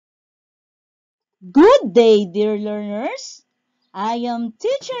Good day, dear learners. I am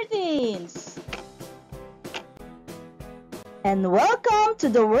Teacher Teens. And welcome to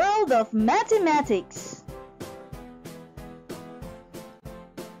the world of mathematics.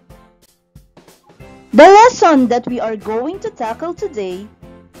 The lesson that we are going to tackle today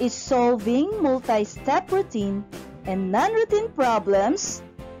is solving multi-step routine and non-routine problems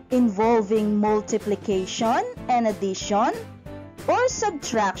involving multiplication and addition or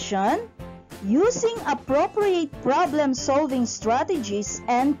subtraction using appropriate problem-solving strategies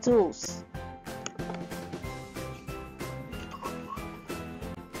and tools.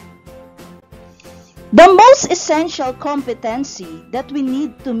 The most essential competency that we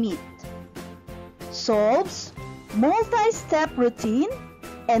need to meet solves multi-step routine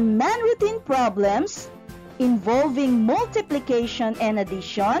and non-routine problems involving multiplication and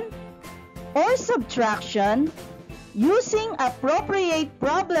addition or subtraction using appropriate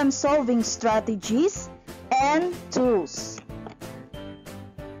problem-solving strategies and tools.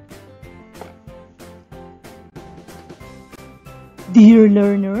 Dear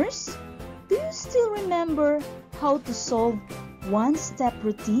learners, do you still remember how to solve one-step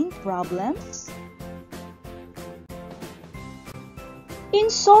routine problems? In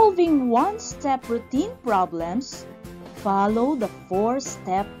solving one-step routine problems, follow the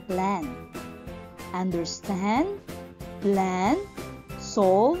four-step plan. Understand, plan,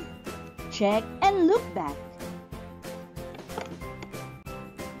 solve, check, and look back.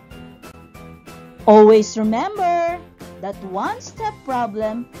 Always remember that one-step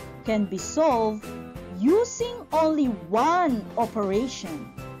problem can be solved using only one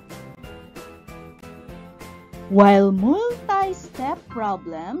operation, while multi-step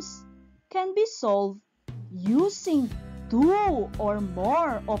problems can be solved using two or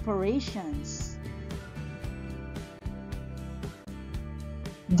more operations.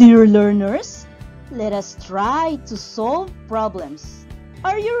 Dear learners, let us try to solve problems.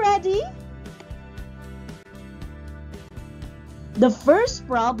 Are you ready? The first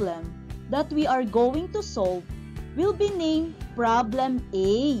problem that we are going to solve will be named Problem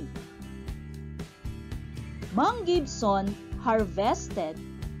A. Mang Gibson harvested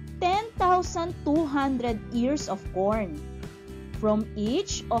 10,200 ears of corn from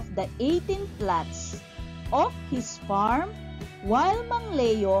each of the 18 plots of his farm, while Mang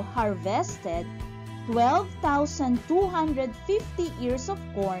Leo harvested 12,250 ears of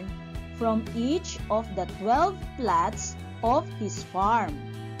corn from each of the 12 plots of his farm.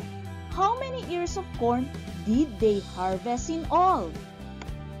 How many ears of corn did they harvest in all?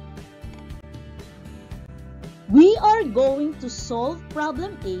 We are going to solve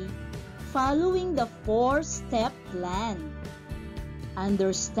Problem A following the four-step plan.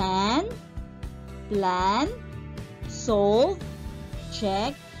 Understand, plan, solve,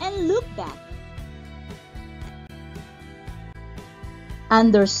 check, and look back.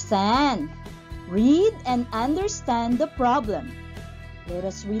 Understand. Read and understand the problem. Let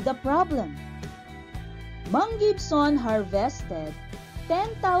us read the problem. Mang Gibson harvested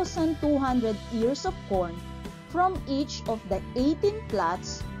 10,200 ears of corn from each of the 18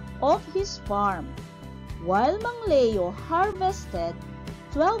 plots of his farm, while Mang Leo harvested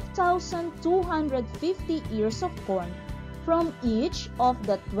 12,250 ears of corn from each of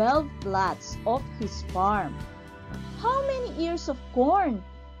the 12 plots of his farm. How many ears of corn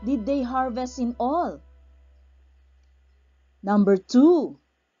did they harvest in all? Number 2.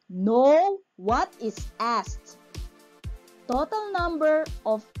 Know what is asked. Total number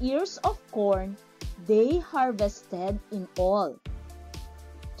of ears of corn they harvested in all.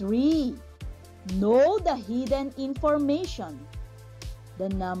 3. Know the hidden information. The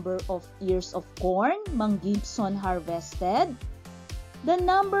number of ears of corn Mang Gibson harvested. The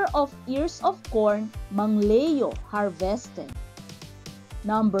number of ears of corn Mang Leo harvested.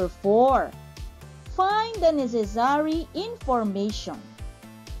 Number 4. Find the necessary information.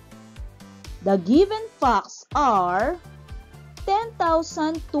 The given facts are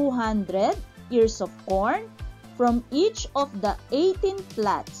 10,200 ears of corn from each of the 18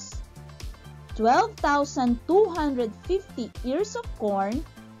 plots, 12,250 ears of corn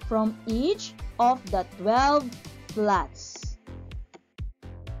from each of the 12 plots.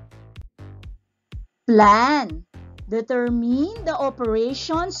 Plan. Determine the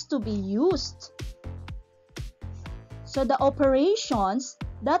operations to be used. So the operations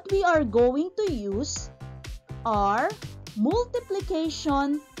that we are going to use are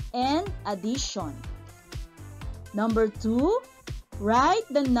multiplication and addition. Number 2, write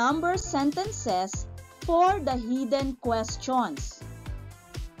the number sentences for the hidden questions.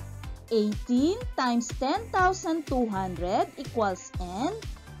 18 times 10,200 equals N.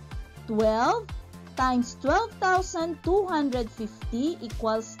 12 times 12,250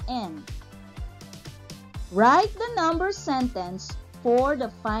 equals n. Write the number sentence for the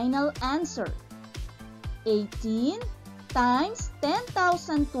final answer. 18 times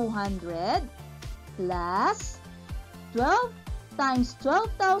 10,200 plus 12 times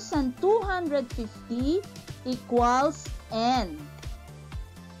 12,250 equals n.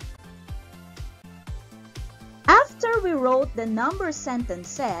 After we wrote the number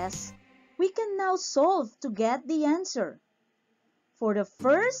sentences, we can now solve to get the answer. For the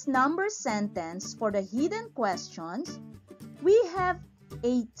first number sentence for the hidden questions, we have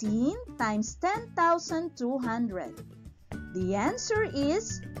 18 times 10,200. The answer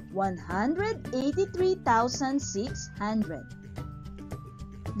is 183,600.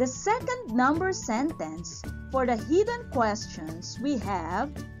 The second number sentence for the hidden questions, we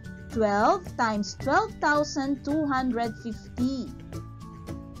have 12 times 12,250.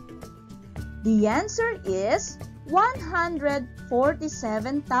 The answer is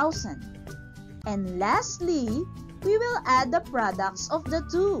 147,000. And lastly, we will add the products of the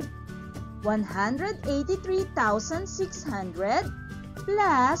two. 183,600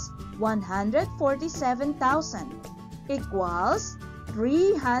 plus 147,000 equals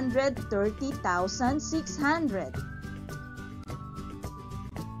 330,600.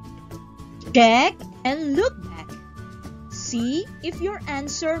 Check and look back. See if your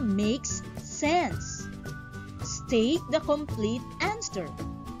answer makes sense. State the complete answer.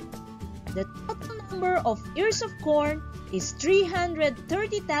 The total number of ears of corn is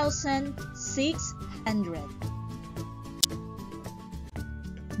 330,600.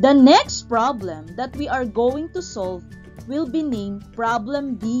 The next problem that we are going to solve will be named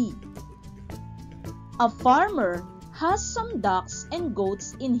Problem B. A farmer has some ducks and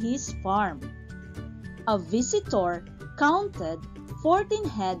goats in his farm. A visitor counted 14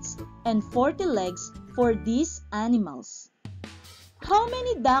 heads and 40 legs for these animals. How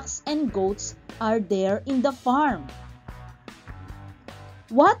many ducks and goats are there in the farm?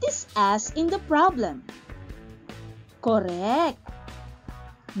 What is asked in the problem? Correct.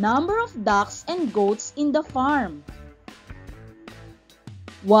 Number of ducks and goats in the farm.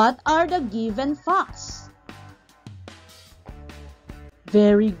 What are the given facts?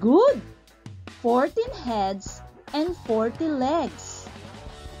 Very good. 14 heads and 40 legs.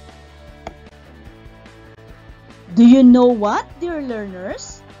 Do you know what, dear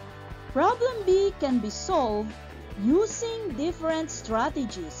learners? Problem B can be solved using different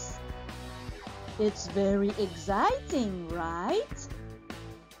strategies. It's very exciting, right?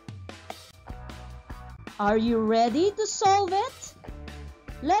 Are you ready to solve it?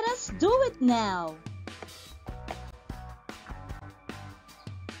 Let us do it now.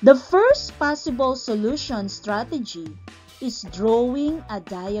 The first possible solution strategy is drawing a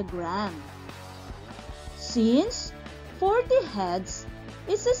diagram. Since 40 heads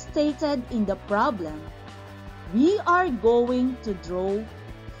is stated in the problem, we are going to draw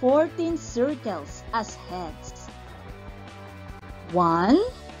 14 circles as heads. 1,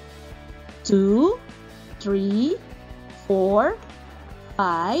 2, 3, 4,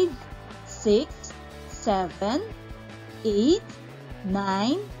 5, 6, 7, 8,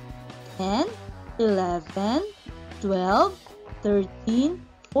 9, 10, 11, 12, 13,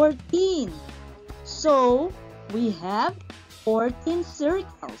 14. So, we have 14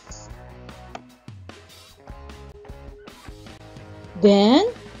 circles. Then,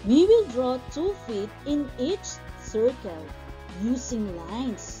 we will draw 2 feet in each circle using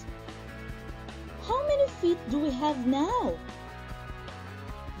lines. How many feet do we have now?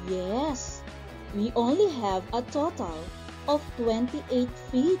 Yes, we only have a total of 28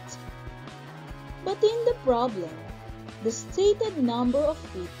 feet. But in the problem, the stated number of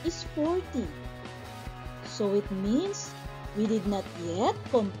feet is 40. So it means we did not yet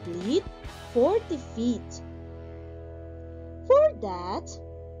complete 40 feet. For that,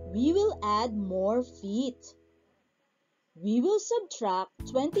 we will add more feet. We will subtract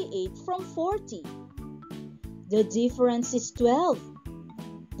 28 from 40. The difference is 12.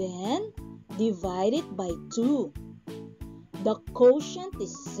 Then, divide it by 2. The quotient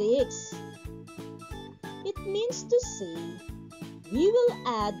is 6. It means to say, we will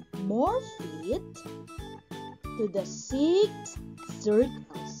add more feet to the 6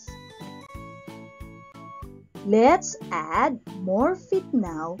 circles. Let's add more feet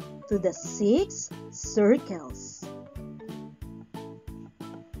now to the 6 circles.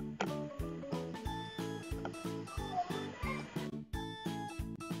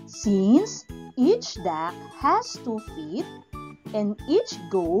 Since each duck has 2 feet and each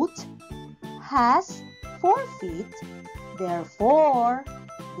goat has 4 feet, therefore,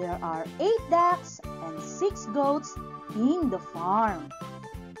 there are 8 ducks and 6 goats in the farm.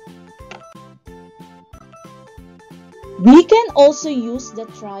 We can also use the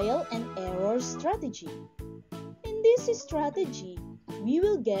trial and error strategy. In this strategy, we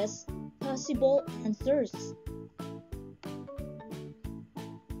will guess possible answers.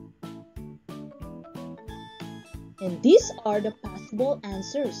 And these are the possible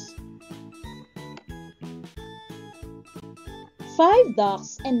answers. 5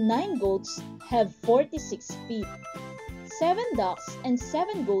 ducks and 9 goats have 46 feet. 7 ducks and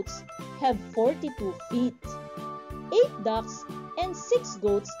 7 goats have 42 feet. 8 ducks and 6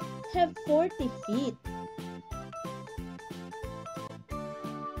 goats have 40 feet.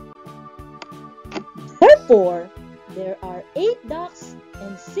 Therefore, there are 8 ducks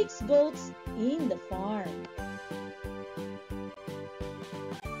and 6 goats in the farm.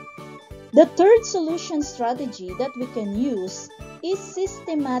 The third solution strategy that we can use is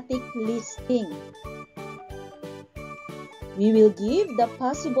systematic listing. We will give the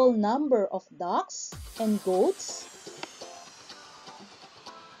possible number of ducks and goats.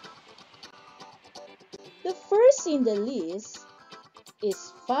 The first in the list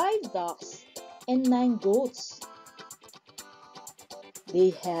is 5 ducks and 9 goats.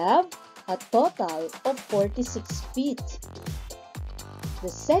 They have a total of 46 feet. The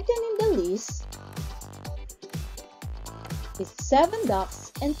second in the list is 7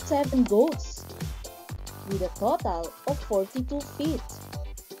 ducks and 7 goats with a total of 42 feet.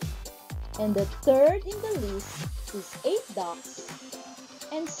 And the third in the list is 8 ducks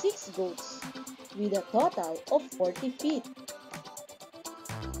and 6 goats with a total of 40 feet.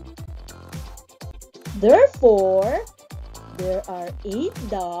 Therefore, there are 8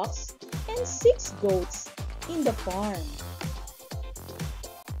 ducks and 6 goats in the farm.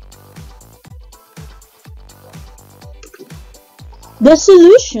 The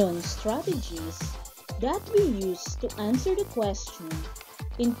solution strategies that we use to answer the question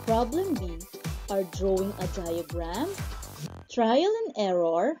in problem B are drawing a diagram, trial and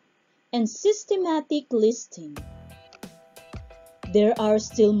error, and systematic listing. There are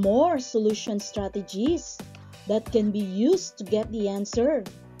still more solution strategies that can be used to get the answer.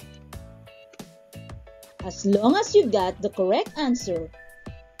 As long as you got the correct answer,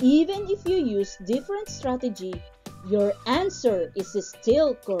 even if you use different strategy, your answer is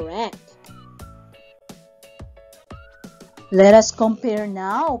still correct. Let us compare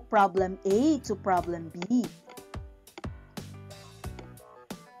now problem A to problem B.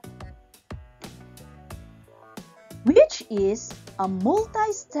 Which is a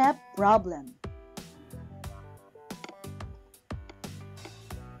multi-step problem.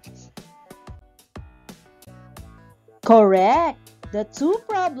 Correct! The two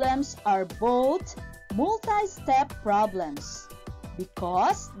problems are both multi-step problems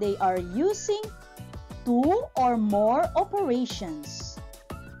because they are using 2 or more operations.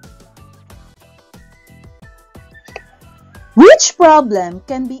 Which problem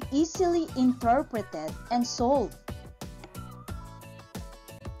can be easily interpreted and solved?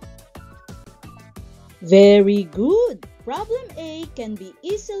 Very good! Problem A can be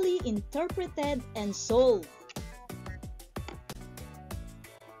easily interpreted and solved.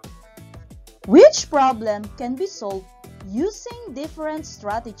 Which problem can be solved using different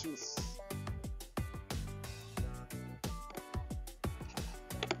strategies?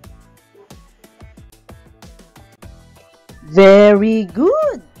 Very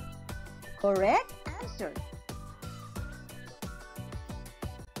good! Correct answer.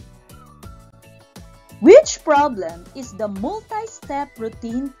 Which problem is the multi-step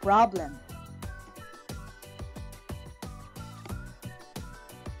routine problem?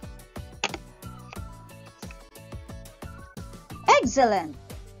 Excellent!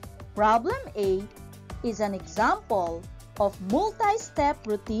 Problem A is an example of multi-step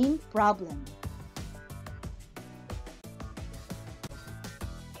routine problem.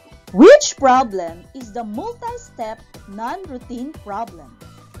 Which problem is the multi-step non-routine problem?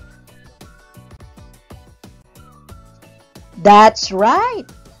 That's right!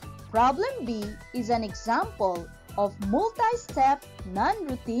 Problem B is an example of multi-step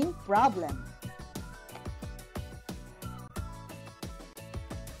non-routine problem.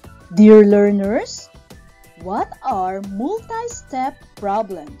 Dear learners, what are multi-step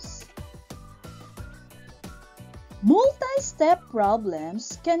problems? Multi-step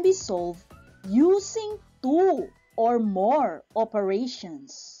problems can be solved using 2 or more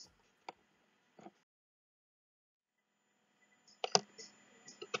operations.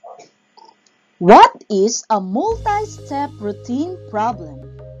 What is a multi-step routine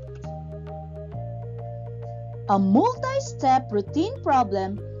problem? A multi-step routine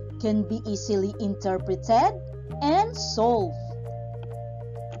problem can be easily interpreted and solved.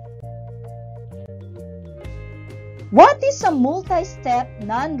 What is a multi-step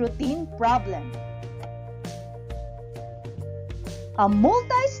non-routine problem? A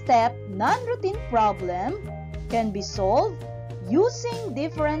multi-step non-routine problem can be solved using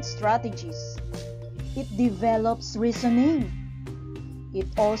different strategies. It develops reasoning. It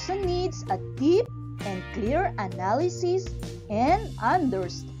also needs a deep and clear analysis and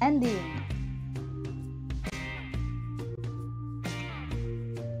understanding.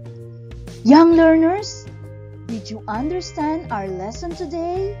 Young learners, did you understand our lesson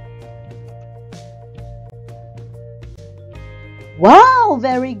today? Wow,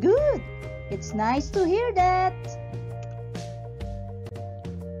 very good! It's nice to hear that.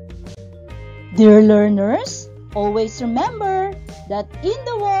 Dear learners, always remember that in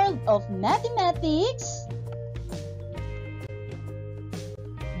the world of mathematics,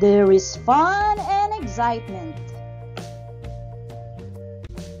 there is fun and excitement.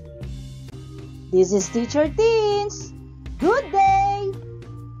 This is Teacher Teens